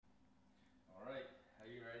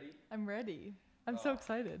I'm ready. I'm so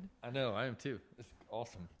excited. I know, I am too. It's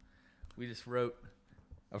awesome. We just wrote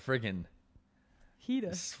a friggin'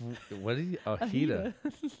 Hita. What did you? Oh, Hita.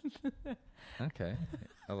 Okay,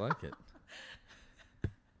 I like it.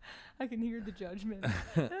 I can hear the judgment.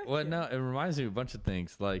 Well, no, it reminds me of a bunch of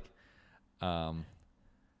things. Like,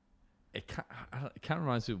 it kind of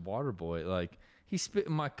reminds me of Waterboy. Like, he spit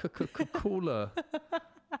in my Coca-Cola.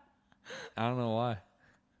 I don't know why.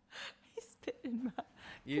 He spit in my...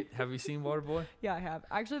 Have you seen Waterboy? Yeah, I have.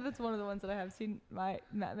 Actually, that's one of the ones that I have seen.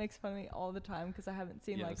 Matt makes fun of me all the time because I haven't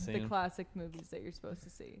seen the classic movies that you're supposed to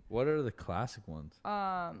see. What are the classic ones?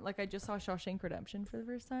 Like I just saw Shawshank Redemption for the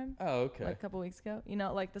first time. Oh, okay. Like a couple weeks ago. You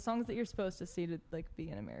know, like the songs that you're supposed to see to like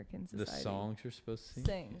be in American society. The songs you're supposed to see?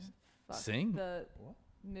 Sing. Sing? The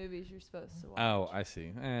movies you're supposed to watch. Oh, I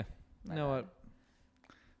see. You know what?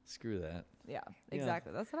 Screw that. Yeah,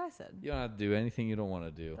 exactly. That's what I said. You don't have to do anything you don't want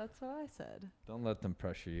to do. That's what I said. Don't let them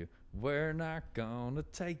pressure you. We're not gonna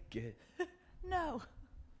take it. No.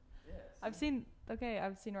 Yes. I've seen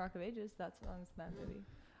Rock of Ages. That song's in that movie.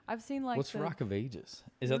 I've seen like What's Rock of Ages?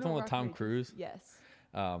 Is that the one with Tom Cruise? Yes.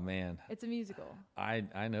 Oh man. It's a musical.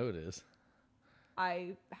 I know it is.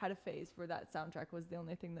 I had a phase where that soundtrack was the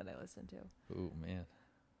only thing that I listened to. Oh man.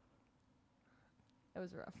 It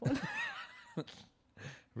was a rough one.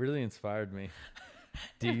 Really inspired me.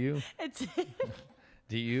 Do you?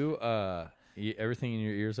 Do you? Everything in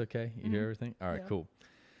your ears okay? You hear everything? All right, cool.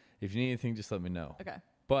 If you need anything, just let me know. Okay.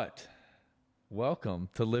 But welcome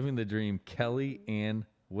to Living the Dream, Kelley Ann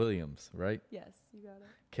Williams, right? Yes, you got it.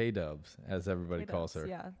 K-Dubs, as everybody calls her.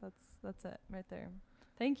 Yeah, that's it right there.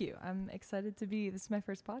 Thank you. I'm excited to be. This is my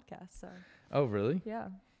first podcast. So. Oh, really? Yeah.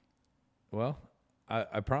 Well,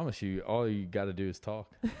 I promise you, all you got to do is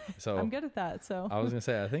talk. So I'm good at that. So I was gonna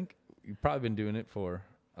say, I think you've probably been doing it for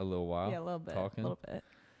a little while. Yeah, a little bit. Talking. A little bit.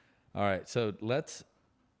 All right, so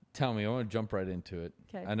tell me. I want to jump right into it.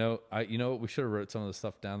 Okay. I know. You know what? We should have wrote some of the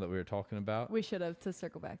stuff down that we were talking about. We should have to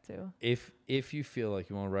circle back to. If you feel like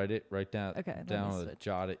you want to write down. Okay. Down or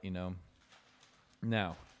jot it. You know.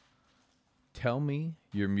 Now, tell me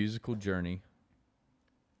your musical journey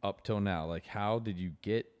up till now. Like,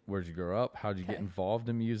 where'd you grow up? How'd you get involved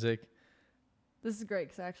in music? This is great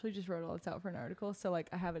because I actually just wrote all this out for an article. So, like,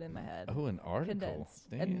 I have it in my head. Oh, an article. Condensed.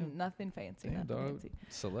 Damn. And nothing fancy. Damn, nothing dog. fancy.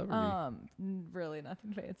 Celebrity. Really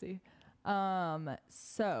nothing fancy.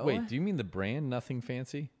 So. Wait, do you mean the brand Nothing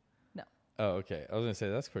Fancy? No. Oh, okay. I was going to say,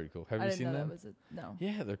 that's pretty cool. Have you seen them? No.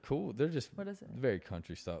 Yeah, they're cool. They're just what is it? Very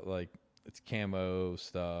country stuff. Like, it's camo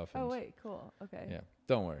stuff. Oh, wait. Cool. Okay. Yeah.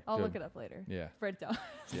 Don't worry. I'll look it up later. Yeah. Write it down.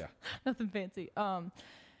 Yeah. Nothing fancy.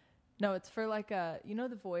 No, it's for like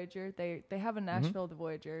the Voyager. They have a Nashville, the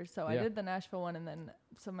Voyager. So I did the Nashville one, and then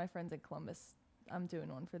some of my friends in Columbus, I'm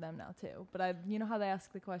doing one for them now too. But you know how they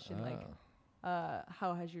ask the question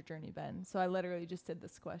how has your journey been? So I literally just did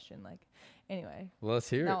this question. Like, anyway. Well, let's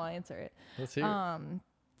hear it. Now I'll answer it. Let's hear it.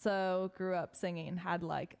 So grew up singing, had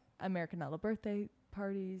like American Idol birthday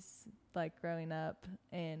parties, like growing up,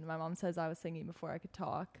 and my mom says I was singing before I could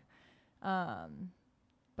talk.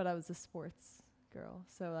 But I was a sports girl.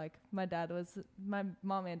 So like my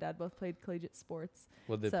mom and dad both played collegiate sports.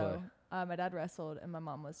 What'd they play? My dad wrestled and my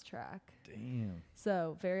mom was track. Damn.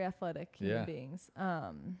 So very athletic human beings.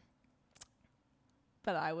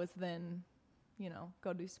 But I was then,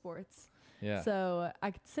 go do sports. Yeah. So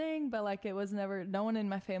I could sing, but like it was never, no one in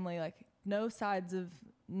my family, like no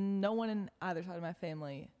one in either side of my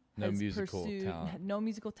family no musical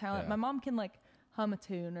talent. Yeah. My mom can like hum a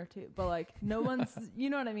tune or two, but like no one's, you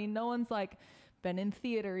know what I mean? No one's like been in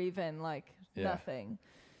theater even, like nothing.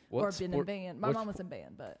 Or been in band. My mom was in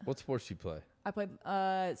band, but. What sports do you play? I played,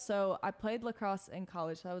 so I played lacrosse in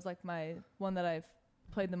college. That was like my one that I've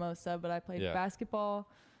played the most of, but I played basketball,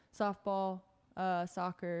 softball,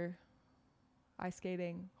 soccer, ice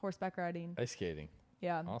skating, horseback riding. Ice skating.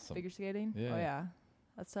 Yeah. Awesome. Figure skating. Yeah. Oh yeah.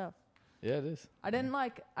 That's tough. Yeah, it is. I didn't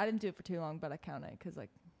do it for too long, but I count it because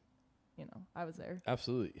I was there.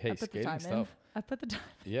 Absolutely. Hey, skating stuff. I put the time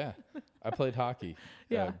in. Yeah. I played hockey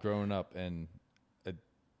growing up, and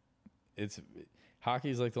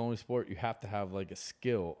hockey is like the only sport you have to have like a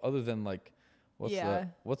skill other than like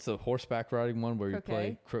what's the horseback riding one where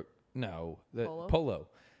Croquet? You play polo.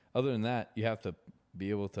 Other than that, you have to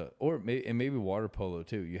be able to, and maybe water polo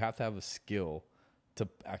too. You have to have a skill to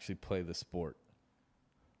actually play the sport.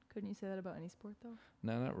 Couldn't you say that about any sport though?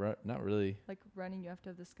 No, not really. Like running, you have to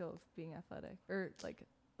have the skill of being athletic, or like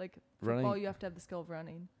running, football, you have to have the skill of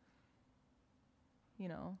running.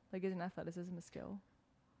 Like isn't athleticism a skill?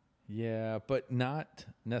 Yeah, but not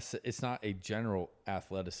necessarily. It's not a general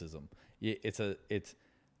athleticism.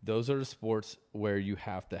 Those are the sports where you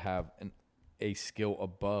have to have a skill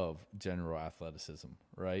above general athleticism,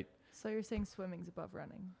 right? So you're saying swimming's above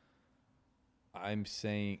running? I'm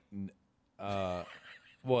saying,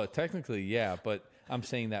 well, technically, yeah, but I'm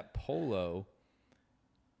saying that polo,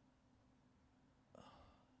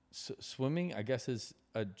 swimming, I guess, is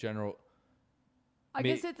a general. I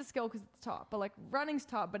guess it's a skill because it's top, but like running's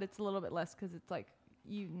top, but it's a little bit less because it's like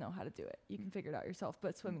you know how to do it. You can figure it out yourself,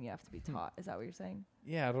 but swimming you have to be taught. Is that what you're saying?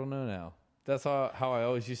 Yeah, I don't know now. That's how I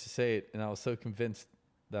always used to say it, and I was so convinced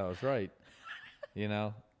that I was right, and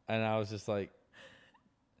I was just like,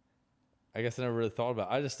 I guess I never really thought about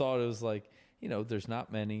it. I just thought it was like, there's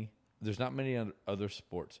not many other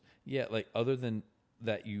sports. Yeah, like other than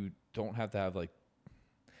that, you don't have to have like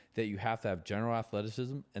that. You have to have general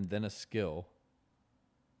athleticism and then a skill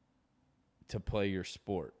to play your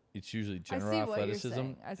sport. It's usually general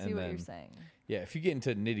athleticism. I see what you're saying. Yeah, if you get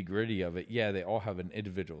into nitty gritty of it, yeah, they all have an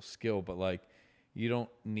individual skill, but like you don't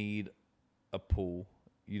need a pool.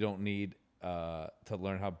 You don't need to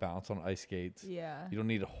learn how to bounce on ice skates. Yeah. You don't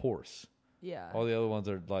need a horse. Yeah. All the other ones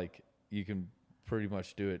are like you can pretty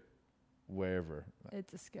much do it wherever.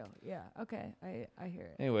 It's a skill. Yeah. Okay. I hear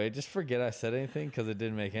it. Anyway, just forget I said anything because it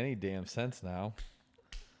didn't make any damn sense now.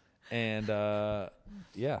 And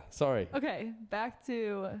yeah, sorry. Okay, back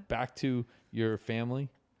to your family.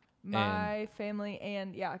 My family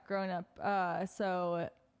and growing up. So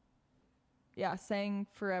yeah, sang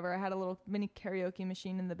forever. I had a little mini karaoke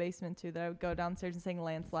machine in the basement too that I would go downstairs and sing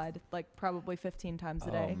Landslide like probably 15 times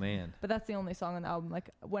a day. Oh man. But that's the only song on the album. Like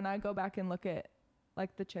when I go back and look at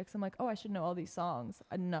like the chicks, I'm like, oh, I should know all these songs.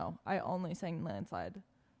 No, I only sang Landslide.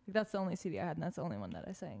 Like, that's the only CD I had, and that's the only one that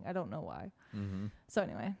I sang. I don't know why. Mm-hmm. So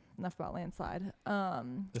anyway, enough about Landslide.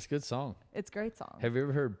 It's a good song. It's a great song. Have you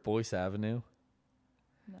ever heard Boyce Avenue?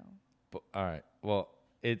 No. All right. Well,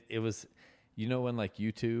 it was, when like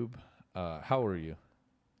YouTube. How old are you?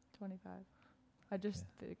 25. I just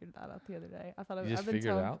figured that out the other day. I thought I've been figured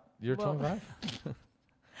it out. You're 25.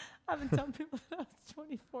 I've been telling people that I was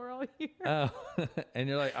 24 all year. Oh, and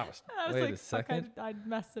you're like, wait a second. I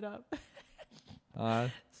messed it up.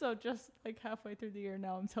 So just like halfway through the year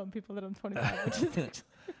now, I'm telling people that I'm 25, which is actually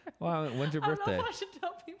well, when's your birthday? I don't know if I should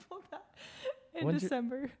tell people that in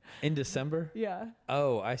December. In December? Yeah.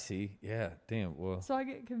 Oh, I see. Yeah. Damn. Well. So I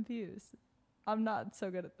get confused. I'm not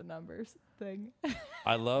so good at the numbers thing.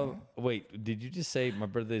 Wait, did you just say my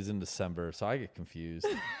birthday's in December? So I get confused.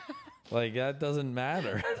 Like, that doesn't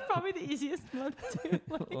matter. That's probably the easiest month too.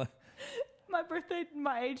 Like, my birthday,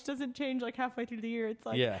 my age doesn't change like halfway through the year. It's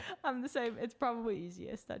like, I'm the same. It's probably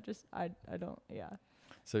easiest. I don't,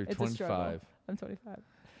 So you're 25. I'm 25.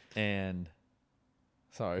 And,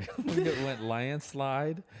 sorry, we went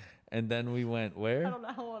Landslide. And then we went where? I don't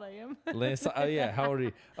know how old I am. Oh, yeah. How old are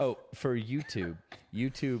you? Oh, for YouTube.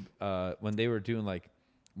 When they were doing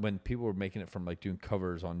when people were making it from doing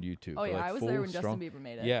covers on YouTube. Oh, yeah. I was there when Justin Bieber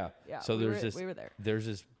made it. Yeah. So we were there. There's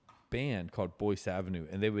this band called Boyce Avenue,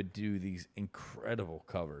 and they would do these incredible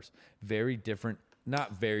covers. Very different,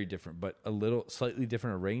 not very different, but slightly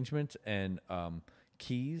different arrangements and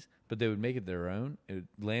keys, but they would make it their own.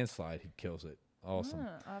 Landslide, he kills it. Awesome.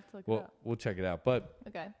 I'll have to look it up. We'll check it out. But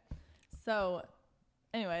okay. So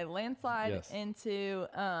anyway, Landslide into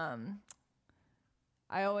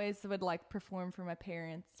I always would perform for my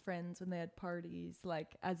parents' friends when they had parties,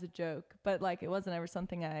 as a joke. But it wasn't ever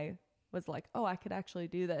something I was like, oh, I could actually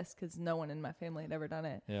do this, because no one in my family had ever done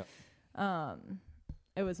it. Yeah.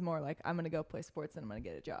 It was more like, I'm gonna go play sports and I'm gonna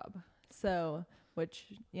get a job. So, which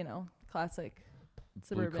classic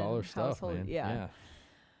suburban blue-collar household stuff, man.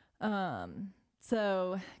 Yeah.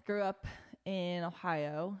 So grew up in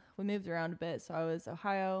Ohio. We moved around a bit. So I was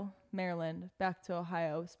Ohio, Maryland, back to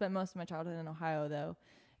Ohio. Spent most of my childhood in Ohio though.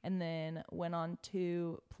 And then went on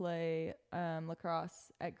to play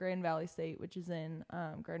lacrosse at Grand Valley State, which is in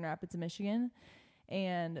Grand Rapids, Michigan.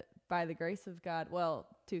 And by the grace of God,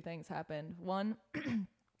 two things happened. One,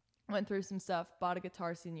 went through some stuff, bought a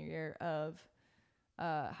guitar senior year of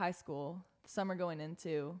high school, summer going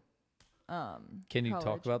into Can you college.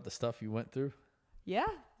 talk about the stuff you went through? Yeah.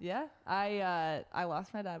 I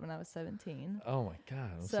lost my dad when I was 17. Oh my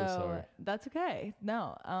God, I'm so sorry. That's okay.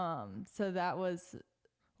 No. So that was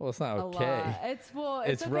it's not okay. It's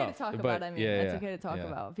okay rough, to talk but about. I mean, it's okay to talk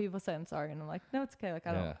about. People say I'm sorry, and I'm like, no, it's okay.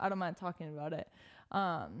 I don't mind talking about it.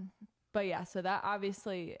 But yeah, so that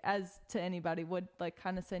obviously, as to anybody, would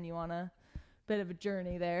kind of send you on a bit of a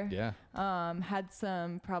journey there. Yeah. Had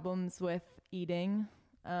some problems with eating.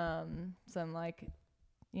 Some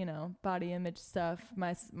body image stuff,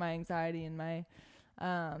 my anxiety and my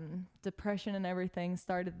depression and everything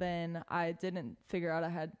started then. I didn't figure out I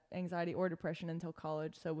had anxiety or depression until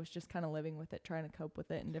college, so was just kind of living with it, trying to cope with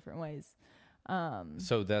it in different ways.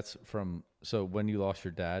 So that's so when you lost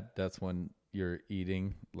your dad, that's when you're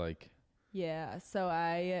eating like. Yeah. So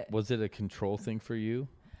was it a control thing for you?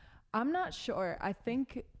 I'm not sure. I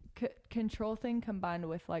think control thing combined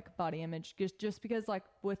with like body image, just because like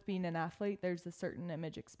with being an athlete, there's a certain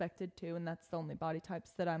image expected too, and that's the only body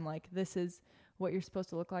types that I'm like, this is what you're supposed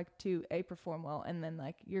to look like to perform well. And then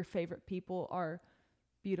like your favorite people are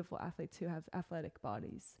beautiful athletes who have athletic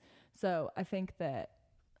bodies. So I think that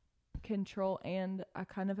control, and I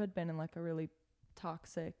kind of had been in like a really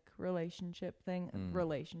toxic relationship,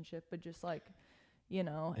 but just like,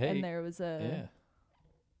 and there was a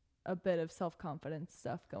bit of self-confidence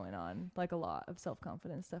stuff going on, like a lot of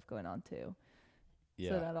self-confidence stuff going on too.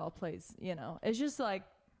 So that all plays, it's just like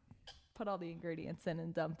put all the ingredients in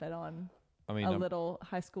and dump it on little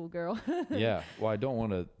high school girl. Yeah. Well, I don't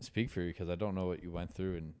want to speak for you because I don't know what you went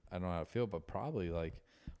through and I don't know how to feel, but probably like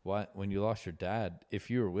when you lost your dad, if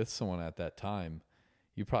you were with someone at that time,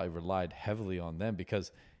 you probably relied heavily on them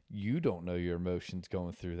because you don't know your emotions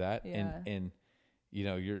going through that. Yeah. And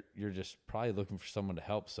you're just probably looking for someone to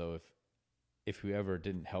help. So if whoever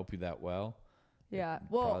didn't help you that well. Yeah.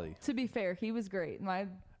 Well, to be fair, he was great.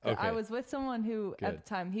 I was with someone who at the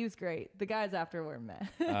time, he was great. The guys after were meh.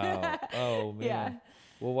 Oh man. Yeah.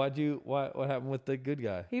 Well, what happened with the good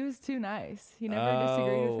guy? He was too nice. He never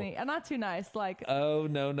disagreed with me. Not too nice. Like, oh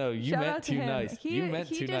no. You meant too nice. You meant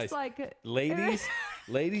too nice. Like,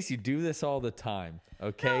 ladies, you do this all the time.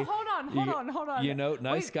 Okay. No, hold on.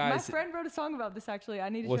 Nice guys. My friend wrote a song about this actually. I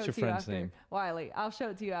need to show it to you after. What's your friend's name? Wiley. I'll show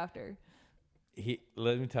it to you after.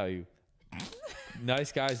 Let me tell you.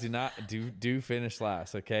 Nice guys do finish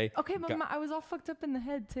last, okay? Okay, but I was all fucked up in the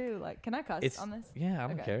head too. Like, can I cuss on this? Yeah, I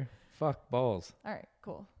don't care. Fuck balls. All right,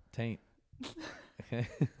 cool. Taint. Okay.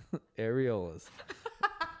 Areolas.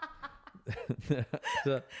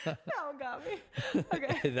 That one got me.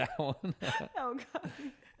 Okay. That one. That one got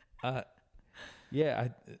me. Yeah.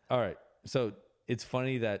 All right. So it's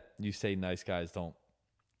funny that you say nice guys don't,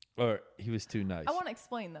 or he was too nice. I want to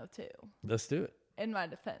explain though too. Let's do it. In my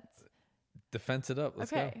defense. Defense it up.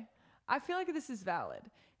 Let's go. I feel like this is valid.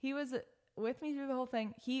 He was with me through the whole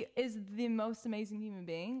thing. He is the most amazing human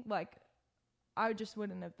being. Like, I just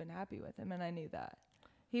wouldn't have been happy with him, and I knew that.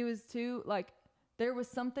 He was too, like, there was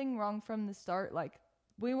something wrong from the start. Like,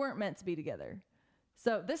 we weren't meant to be together.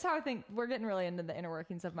 So this is how I think we're getting really into the inner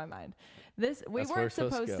workings of my mind. We weren't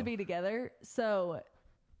supposed to be together. So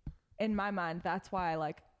in my mind, that's why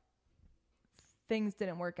like things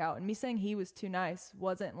didn't work out. And me saying he was too nice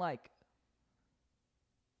wasn't like,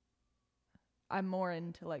 I'm more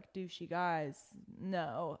into like douchey guys.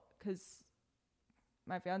 No, because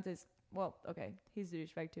my fiance's, well, okay, he's a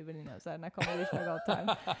douchebag too, but he knows that, and I call him a douchebag all the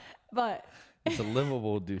time. But it's a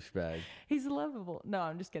livable douchebag. He's livable. No,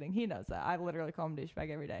 I'm just kidding. He knows that. I literally call him douchebag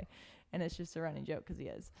every day, and it's just a running joke because he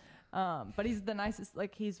is. But he's the nicest.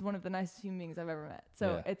 Like, he's one of the nicest human beings I've ever met.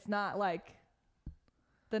 So It's not like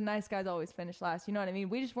the nice guys always finish last. You know what I mean?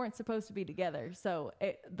 We just weren't supposed to be together. So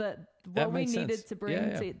what we needed to bring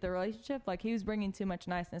to the relationship, like, he was bringing too much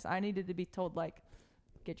niceness. I needed to be told, like,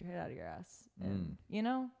 get your head out of your ass. And, you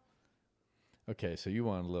know? Okay, so you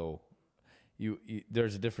want a little...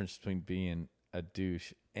 there's a difference between being a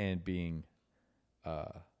douche and being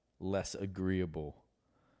less agreeable.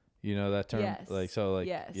 You know that term? Yes.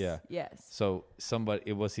 Yes. So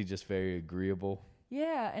was he just very agreeable?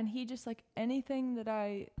 Yeah, and he just, like, anything that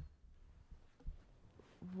I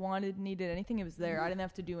wanted, needed, anything, it was there. I didn't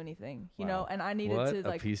have to do anything, you know, and I needed to,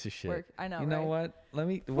 like, a piece of shit. Work. I know, You know what?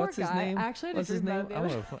 What's his name? Actually, what's his name? I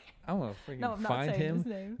want to freaking find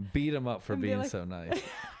him, beat him up for being so nice.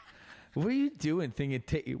 What are you doing? What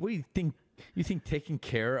do you think? You think taking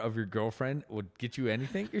care of your girlfriend would get you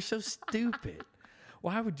anything? You're so stupid.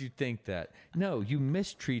 Why would you think that? No, you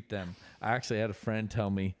mistreat them. I actually had a friend tell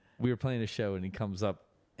me, we were playing a show and he comes up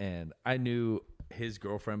and I knew his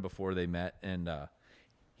girlfriend before they met. And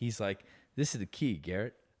he's like, this is the key,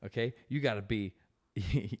 Garrett. Okay. You gotta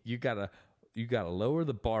lower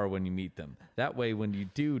the bar when you meet them. That way, when you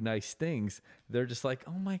do nice things, they're just like,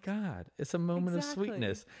 oh my God, it's a moment of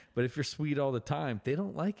sweetness. But if you're sweet all the time, they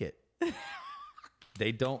don't like it.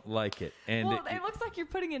 They don't like it. And well, it looks like you're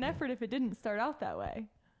putting in effort if it didn't start out that way.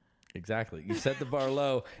 Exactly. You set the bar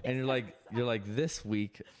low and you're like, this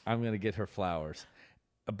week I'm going to get her flowers.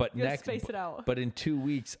 But space it out. But in 2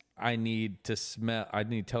 weeks, I need to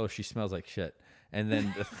tell her she smells like shit. And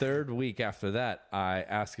then the third week after that, I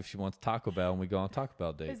ask if she wants Taco Bell and we go on Taco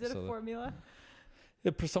Bell dates. Is it a formula?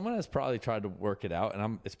 Someone has probably tried to work it out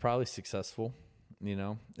and it's probably successful. You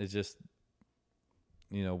know, it's just,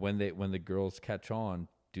 you know, when the girls catch on,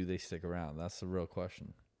 do they stick around? That's the real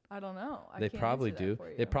question. I don't know. They probably do.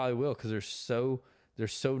 They probably will because they're so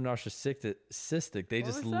narcissistic. They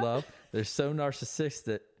just love. They're so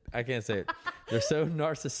narcissistic. I can't say it. They're so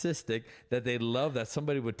narcissistic that they love that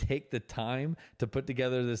somebody would take the time to put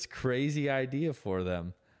together this crazy idea for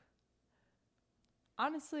them.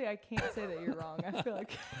 Honestly, I can't say that you're wrong. I feel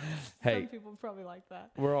like some people probably like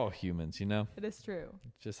that. We're all humans, you know? It is true.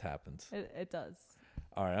 It just happens. It does.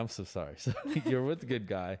 All right, I'm so sorry. So you're with a good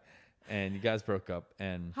guy, and you guys broke up.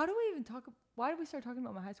 And how do we even talk? Why did we start talking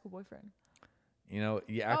about my high school boyfriend? You know,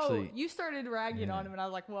 you actually. Oh, you started ragging on him, and I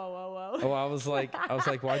was like, whoa, whoa, whoa. Oh, I was like,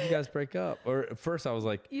 why'd you guys break up? Or at first, I was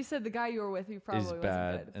like, you said the guy you were with, you probably wasn't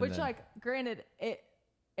bad, good. Which, like, granted, it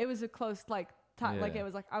was a close time. Yeah. Like, it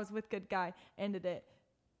was like I was with good guy, ended it.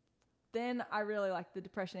 Then I really like the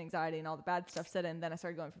depression, anxiety, and all the bad stuff set in. Then I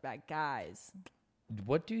started going for bad guys.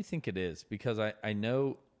 What do you think it is? Because I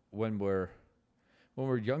know when we're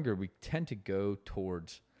younger, we tend to go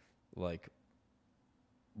towards like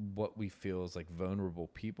what we feel is like vulnerable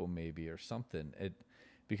people, maybe, or something.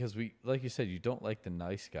 Because we, like you said, you don't like the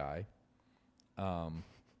nice guy.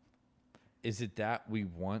 Is it that we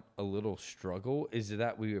want a little struggle? Is it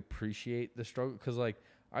that we appreciate the struggle? Because like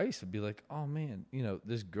I used to be like, oh man, you know,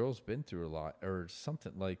 this girl's been through a lot or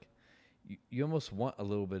something. Like you almost want a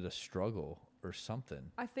little bit of struggle or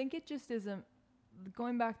something. I think it just isn't,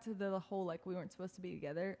 going back to the whole like we weren't supposed to be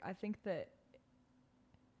together. I think that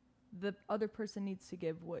the other person needs to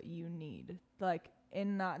give what you need, like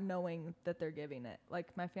in not knowing that they're giving it.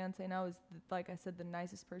 Like my fiance now is, like I said, the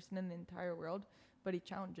nicest person in the entire world, but he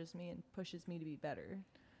challenges me and pushes me to be better.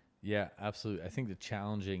 Yeah, absolutely. I think the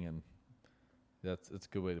challenging, and that's a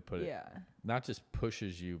good way to put it. Yeah. Not just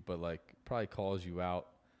pushes you, but like probably calls you out.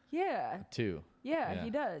 Yeah. Too. Yeah,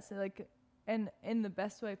 he does. Like, and in the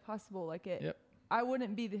best way possible. Like it. Yep. I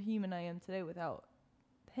wouldn't be the human I am today without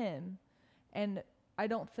him, and I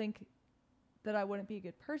don't think that I wouldn't be a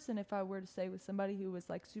good person if I were to stay with somebody who was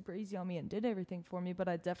like super easy on me and did everything for me. But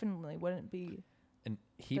I definitely wouldn't be. And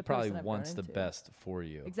he probably wants the best for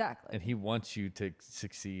you. Exactly. And he wants you to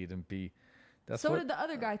succeed and be. So did the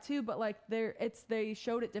other guy too, but like they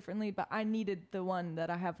showed it differently. But I needed the one that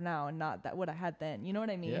I have now, and not that what I had then. You know what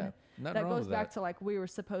I mean? Yeah. That goes back to like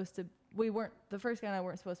the first guy and I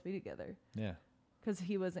weren't supposed to be together. Yeah. Because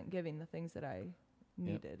he wasn't giving the things that I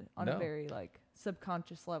needed on a very like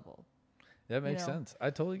subconscious level. That makes sense.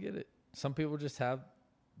 I totally get it. Some people just have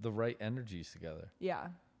the right energies together. Yeah.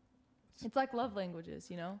 It's like love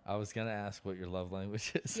languages, you know? I was going to ask what your love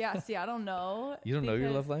language is. Yeah, see, I don't know. You don't know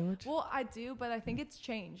your love language? Well, I do, but I think it's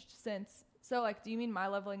changed since. So, like, do you mean my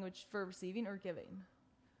love language for receiving or giving?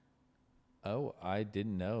 Oh, I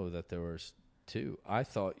didn't know that there was two. I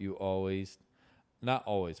thought you always, not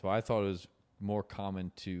always, but I thought it was more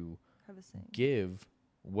common to give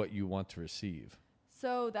what you want to receive.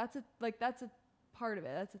 So that's a part of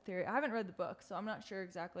it. That's a theory. I haven't read the book, so I'm not sure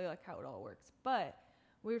exactly like how it all works, but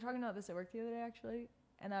we were talking about this at work the other day, actually,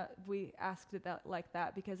 and we asked it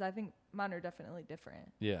that because I think mine are definitely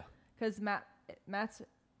different. Yeah. Because Matt's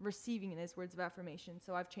receiving his words of affirmation,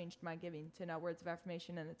 so I've changed my giving to now words of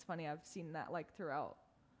affirmation, and it's funny, I've seen that like throughout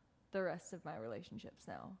the rest of my relationships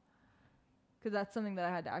now. Because that's something that I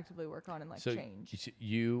had to actively work on and like change.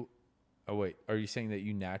 Oh wait, are you saying that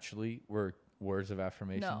you naturally were words of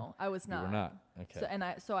affirmation? No, I was not. You were not.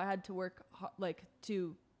 Okay. So I had to work like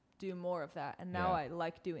to do more of that, and now I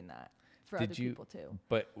like doing that for other people too.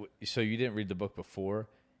 But so you didn't read the book before,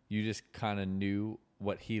 you just kind of knew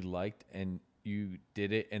what he liked and you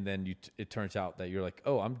did it, and then it turns out that you're like,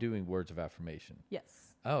 oh, I'm doing words of affirmation.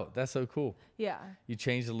 Yes. Oh, that's so cool. Yeah. You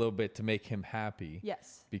changed a little bit to make him happy.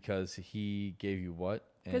 Yes. Because he gave you what?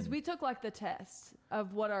 Because we took like the test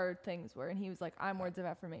of what our things were, and he was like, I'm words of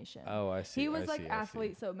affirmation. Oh, I see. He was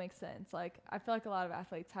athlete, so it makes sense. Like, I feel like a lot of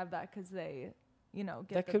athletes have that because they,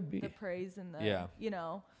 get the praise and the,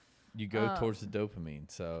 You go towards the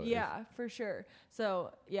dopamine, so. Yeah, for sure.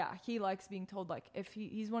 So, yeah, he likes being told, like, if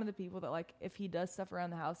he's one of the people that, like, if he does stuff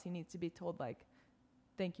around the house, he needs to be told, like,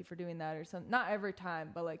 thank you for doing that or something. Not every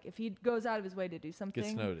time, but, like, if he goes out of his way to do something.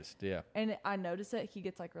 Gets noticed, yeah. And I notice it, he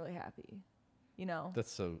gets, like, really happy.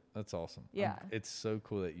 That's awesome. Yeah. It's so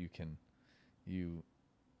cool that you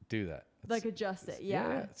do that. Like adjust it.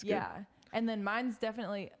 Yeah. Yeah. And then mine's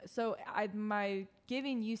definitely, so my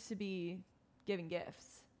giving used to be giving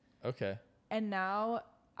gifts. Okay. And now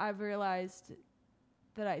I've realized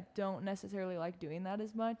that I don't necessarily like doing that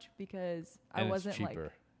as much because I wasn't it's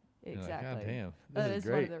cheaper. Exactly. Like, God damn. That is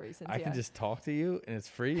great. one of the reasons. I can just talk to you and it's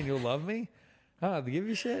free and you'll love me. They give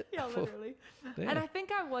you shit? Yeah, literally. And I think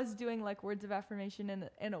I was doing like words of affirmation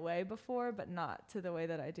in a way before, but not to the way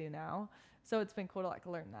that I do now. So it's been cool to like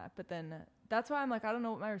learn that. But then that's why I'm like, I don't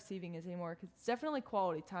know what my receiving is anymore, because it's definitely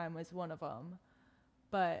quality time was one of them.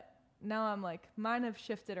 But now I'm like, mine have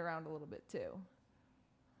shifted around a little bit too.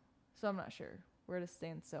 So I'm not sure where to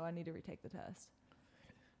stand. So I need to retake the test.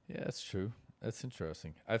 Yeah, that's true. That's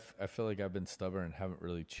interesting. I feel like I've been stubborn and haven't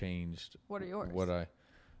really changed. What are yours?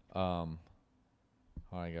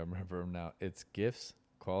 I gotta remember them now. It's gifts,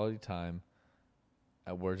 quality time,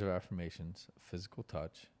 words of affirmations, physical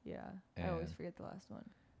touch. Yeah, I always forget the last one.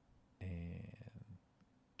 And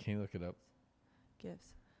can you look it up? Gifts,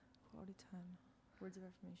 quality time, words of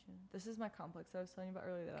affirmation. This is my complex that I was telling you about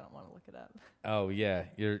earlier that I don't want to look it up. Oh yeah,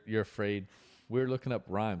 you're afraid. We're looking up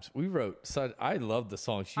rhymes. We wrote. I love the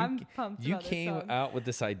songs. I'm pumped. You came out with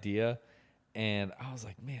this idea, and I was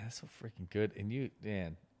like, man, that's so freaking good.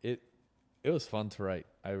 And it was fun to write.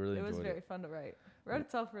 I really enjoyed it. It was very fun to write. Wrote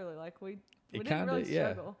itself really we didn't really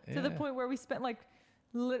struggle to the point where we spent like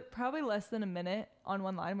probably less than a minute on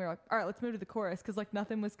one line. We were like, all right, let's move to the chorus, because like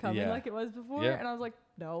nothing was coming like it was before. And I was like,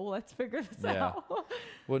 no, let's figure this out.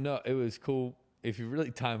 Well, no, it was cool. If you really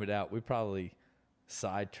time it out, we probably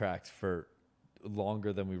sidetracked for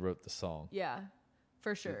longer than we wrote the song. Yeah,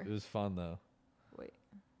 for sure. It was fun though. Wait.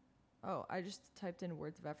 Oh, I just typed in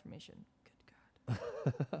words of affirmation. Good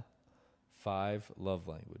God. 5 love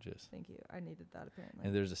languages. Thank you. I needed that apparently.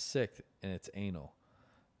 And there's a 6th, and it's anal.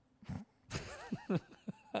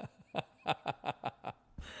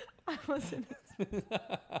 I wasn't.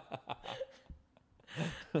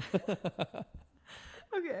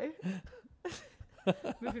 Okay.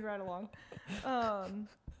 Moving right along.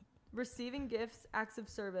 Receiving gifts, acts of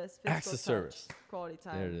service, physical touch, quality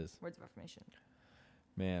time. There it is. Words of affirmation.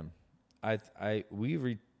 Man, we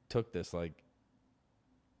retook this like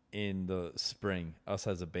in the spring, us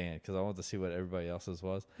as a band, because I wanted to see what everybody else's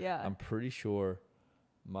was. Yeah. I'm pretty sure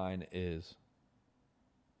mine is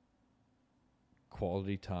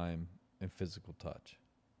quality time and physical touch.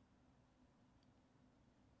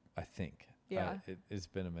 I think. Yeah. It's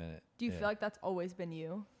been a minute. Do you feel like that's always been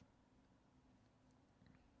you?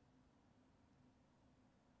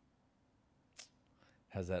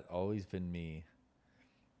 Has that always been me?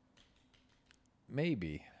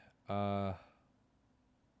 Maybe. I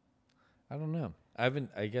don't know. I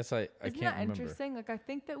guess I can't remember. Isn't that interesting? Like, I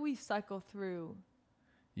think that we cycle through.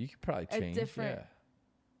 You could probably change. Different,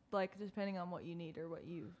 like, depending on what you need or what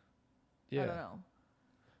you. Yeah. I don't know.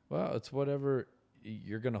 Well, it's whatever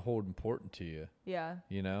you're gonna hold important to you. Yeah.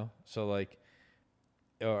 You know. So like,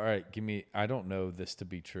 all right, I don't know this to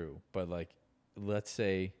be true, but like, let's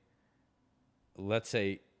say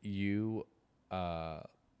your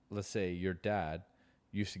dad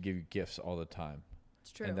used to give you gifts all the time.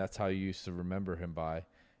 It's true. And that's how you used to remember him by.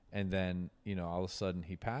 And then, all of a sudden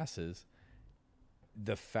he passes.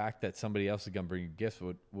 The fact that somebody else is going to bring you gifts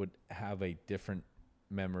would have a different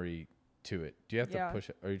memory to it. Do you have to push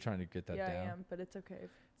it? Are you trying to get that down? Yeah, I am, but it's okay.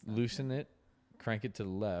 Loosen it, crank it to the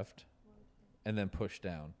left, and then push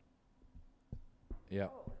down. Yeah.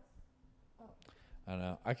 I don't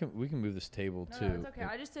know. We can move this table too. No, it's okay.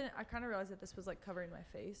 I kind of realized that this was like covering my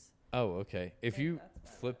face. Oh, okay. If you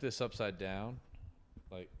flip this upside down,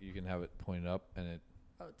 like you can have it pointed up and it.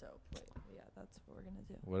 Oh, dope. Wait, yeah, that's what we're gonna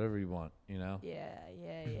do. Whatever you want, Yeah.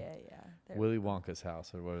 Willy Wonka's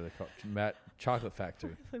house, or what are they called? Chocolate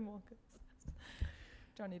Factory. Willy Wonka's.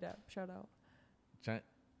 Johnny Depp, shout out.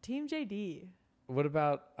 Team JD. What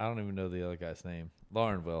about, I don't even know the other guy's name.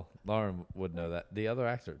 Lauren would know that. The other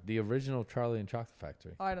actor, the original Charlie and Chocolate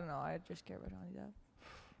Factory. Oh, I don't know. I just care about Johnny Depp.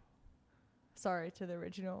 Sorry to the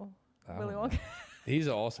original Willy Wonka. He's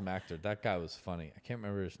an awesome actor. That guy was funny. I can't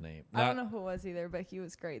remember his name. I don't know who it was either, but he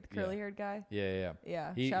was great. The curly-haired guy. Yeah.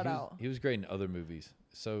 Yeah, shout out. He was great in other movies.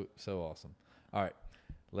 So awesome. All right,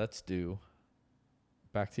 let's do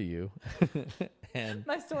back to you. And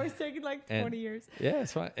my story's taking like 20 years. Yeah,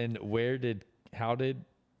 it's fine. And how did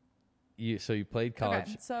you? So you played college.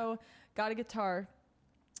 Okay, so got a guitar.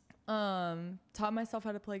 Taught myself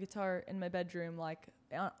how to play guitar in my bedroom, like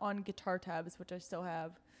on guitar tabs, which I still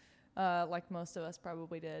have. Like most of us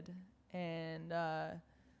probably did, and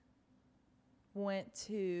went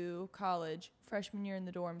to college freshman year in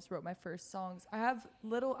the dorms, wrote my first songs. I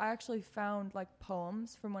actually found like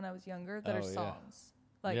poems from when I was younger that are songs,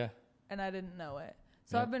 and I didn't know it.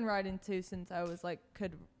 So I've been writing too since I was like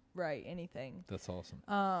could write anything. That's awesome.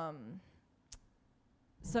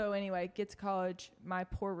 So anyway, get to college. My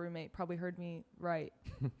poor roommate probably heard me write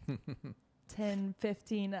 10,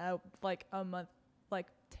 15 like a month, like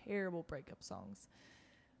terrible breakup songs.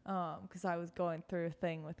 Because I was going through a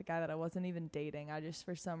thing with a guy that I wasn't even dating. I just,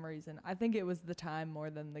 for some reason, I think it was the time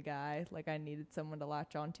more than the guy. Like I needed someone to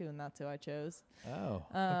latch onto, and that's who I chose. Oh,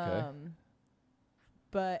 okay.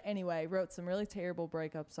 But anyway, wrote some really terrible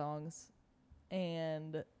breakup songs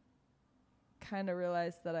and kind of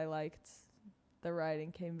realized that I liked the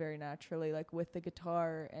writing came very naturally, like with the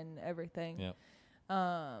guitar and everything. Yeah.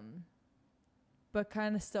 But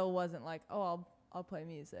kind of still wasn't like, oh, I'll play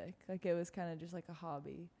music. Like it was kind of just like a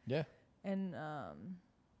hobby. Yeah. And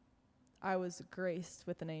I was graced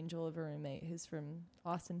with an angel of a roommate who's from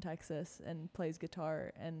Austin, Texas, and plays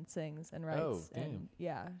guitar and sings and writes. Oh, damn. And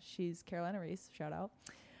yeah, she's Carolina Reese, shout out.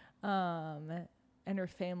 And her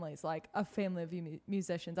family's like a family of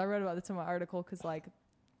musicians. I wrote about this in my article because like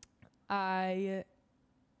I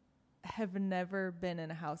have never been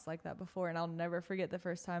in a house like that before, and I'll never forget the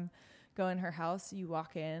first time going to her house. You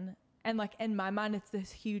walk in, and like in my mind, it's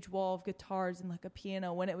this huge wall of guitars and like a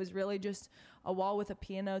piano, when it was really just a wall with a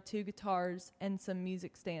piano, 2 guitars, and some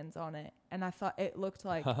music stands on it. And I thought it looked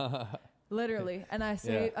like literally. And I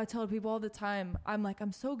tell people all the time, I'm like,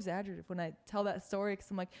 I'm so exaggerative when I tell that story, because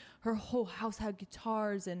I'm like, her whole house had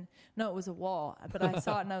guitars, and no, it was a wall. But I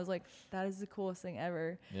saw it and I was like, that is the coolest thing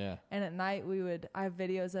ever. Yeah. And at night I have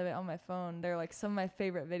videos of it on my phone. They're like some of my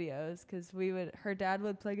favorite videos, because her dad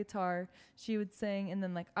would play guitar, she would sing, and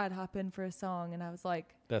then like I'd hop in for a song, and I was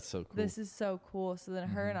like, that's so cool. This is so cool. So then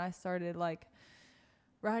her and I started like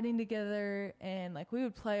writing together, and like we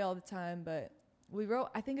would play all the time, but we wrote,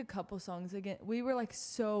 I think, a couple songs again. We were like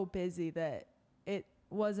so busy that it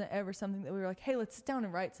wasn't ever something that we were like, hey, let's sit down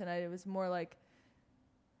and write tonight. It was more like,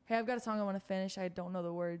 hey, I've got a song I want to finish. I don't know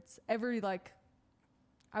the words. I would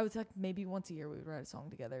say like maybe once a year we would write a song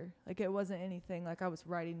together. Like it wasn't anything like I was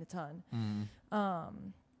writing a ton.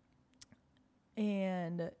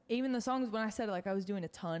 And even the songs, when I said like I was doing a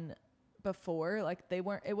ton before, like it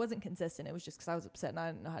wasn't consistent. It was just because I was upset and I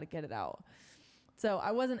didn't know how to get it out. So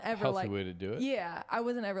I wasn't ever healthy way to do it. Yeah, I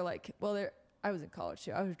wasn't ever like, well, I was in college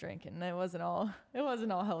too. I was drinking, and it wasn't all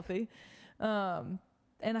healthy. And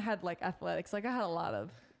I had like athletics, like I had a lot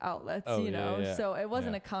of outlets, you know. Yeah. So it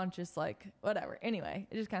wasn't a conscious like whatever. Anyway,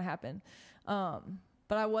 it just kind of happened.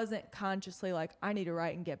 But I wasn't consciously like I need to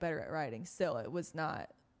write and get better at writing. Still, it was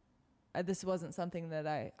not. This wasn't something that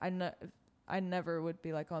I never would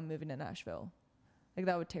be like, oh, I'm moving to Nashville. Like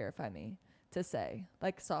that would terrify me to say.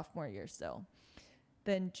 Like sophomore year still.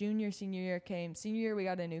 Then junior, senior year came. Senior year, we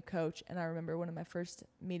got a new coach. And I remember one of my first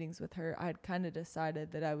meetings with her, I had kind of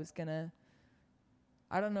decided that I was going to,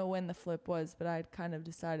 I don't know when the flip was, but I had kind of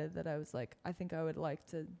decided that I was like, I think I would like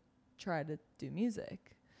to try to do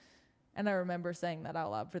music. And I remember saying that out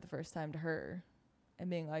loud for the first time to her and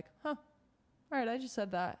being like, all right, I just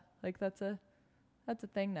said that. Like, that's a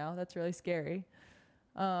thing now. That's really scary.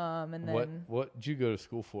 And then what did you go to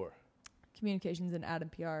school for? Communications and ad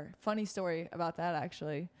and PR. Funny story about that,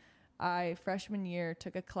 actually. I freshman year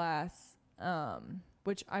took a class,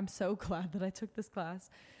 which I'm so glad that I took this class,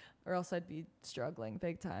 or else I'd be struggling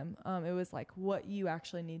big time. It was like what you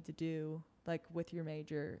actually need to do, like with your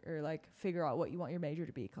major, or like figure out what you want your major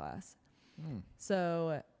to be class.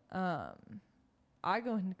 So I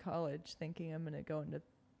go into college thinking I'm going to go into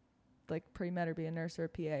like pre-med or be a nurse or a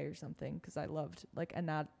PA or something, because I loved like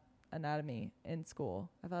anatomy in school.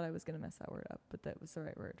 I thought I was going to mess that word up, but that was the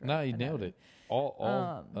right word. Right? No, you nailed it.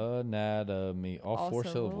 All anatomy, all 4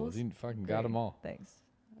 syllables. You fucking got them all. Thanks.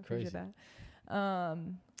 I Crazy. Appreciate that.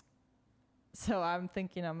 So I'm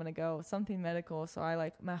thinking I'm going to go something medical. So I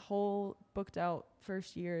like my whole booked out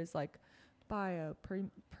first year is like bio,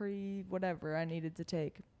 pre whatever I needed to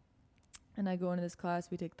take. And I go into this class.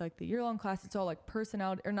 We take like the year-long class. It's all like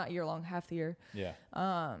personality, or not year-long, half the year. Yeah.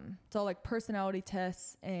 It's all like personality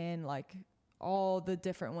tests and like all the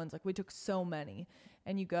different ones. Like we took so many.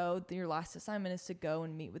 And you go, your last assignment is to go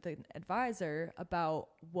and meet with an advisor about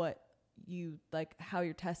what you like, how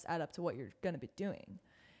your tests add up to what you're going to be doing.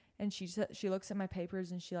 And she looks at my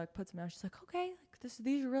papers and she like puts them out. She's like, okay, like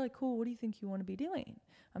these are really cool. What do you think you want to be doing?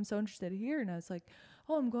 I'm so interested to hear. And I was like,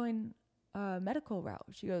 oh, I'm going medical route.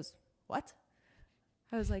 She goes, what?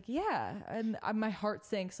 I was like, yeah. And my heart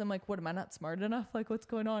sinks. I'm like, what, am I not smart enough? Like, what's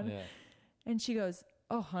going on? Yeah. And she goes,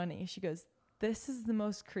 oh, honey. She goes, this is the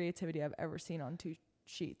most creativity I've ever seen on 2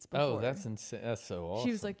 sheets before. Oh, that's insane. That's so awesome.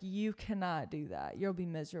 She was like, you cannot do that. You'll be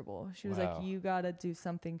miserable. She was like, you got to do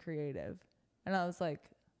something creative. And I was like,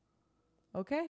 okay.